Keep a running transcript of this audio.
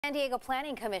San Diego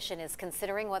Planning Commission is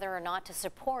considering whether or not to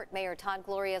support Mayor Todd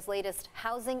Gloria's latest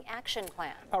housing action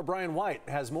plan. Our Brian White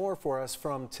has more for us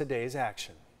from today's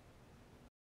action.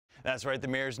 That's right. The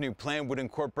mayor's new plan would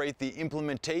incorporate the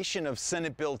implementation of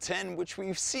Senate Bill 10, which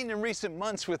we've seen in recent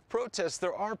months with protests.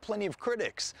 There are plenty of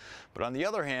critics, but on the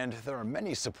other hand, there are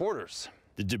many supporters.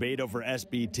 The debate over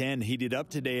SB 10 heated up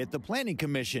today at the Planning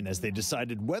Commission as they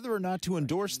decided whether or not to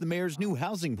endorse the mayor's new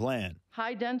housing plan.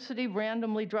 High density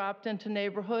randomly dropped into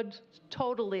neighborhoods,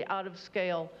 totally out of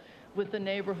scale with the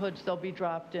neighborhoods they'll be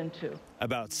dropped into.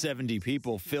 About 70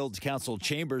 people filled council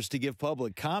chambers to give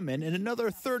public comment, and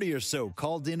another 30 or so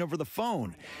called in over the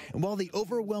phone. And while the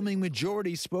overwhelming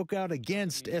majority spoke out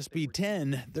against SB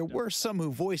 10, there were some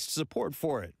who voiced support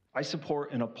for it. I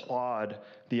support and applaud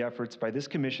the efforts by this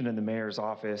commission and the mayor's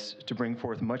office to bring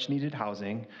forth much-needed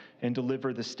housing and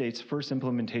deliver the state's first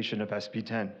implementation of SB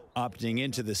 10. Opting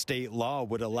into the state law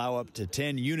would allow up to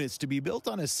 10 units to be built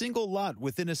on a single lot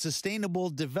within a sustainable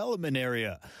development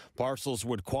area. Parcels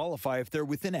would qualify if they're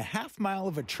within a half-mile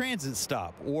of a transit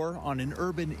stop or on an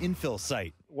urban infill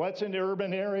site. What's in the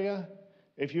urban area?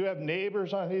 If you have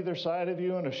neighbors on either side of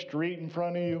you and a street in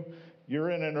front of you,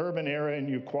 you're in an urban area and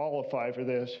you qualify for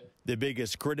this. The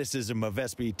biggest criticism of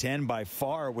SB 10 by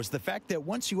far was the fact that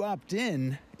once you opt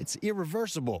in, it's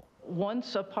irreversible.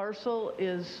 Once a parcel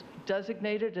is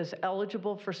designated as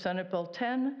eligible for Senate Bill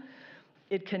 10,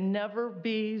 it can never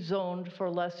be zoned for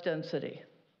less density.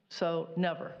 So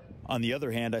never. On the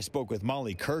other hand, I spoke with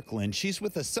Molly Kirkland. She's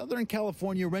with the Southern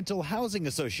California Rental Housing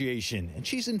Association, and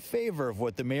she's in favor of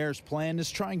what the mayor's plan is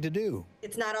trying to do.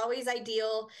 It's not always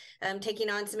ideal taking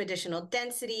on some additional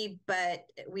density, but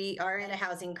we are in a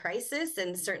housing crisis,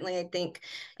 and certainly I think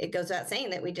it goes without saying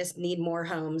that we just need more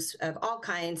homes of all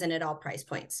kinds and at all price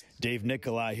points. Dave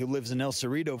Nicolai, who lives in El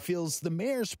Cerrito, feels the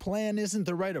mayor's plan isn't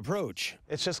the right approach.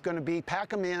 It's just going to be pack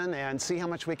them in and see how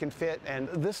much we can fit, and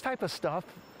this type of stuff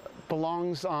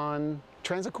belongs on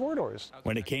transit corridors.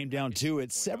 When it came down to it,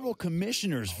 several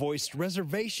commissioners voiced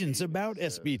reservations about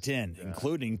SB 10,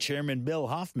 including Chairman Bill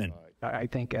Hoffman. I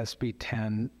think SB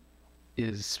 10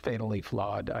 is fatally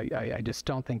flawed. I just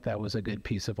don't think that was a good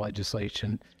piece of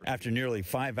legislation. After nearly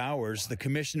 5 hours, the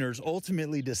commissioners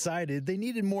ultimately decided they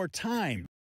needed more time.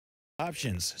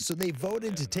 Options, so they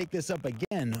voted to take this up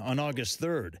again on August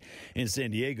 3rd. In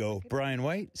San Diego, Brian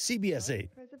White, CBS 8.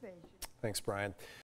 Thanks, Brian.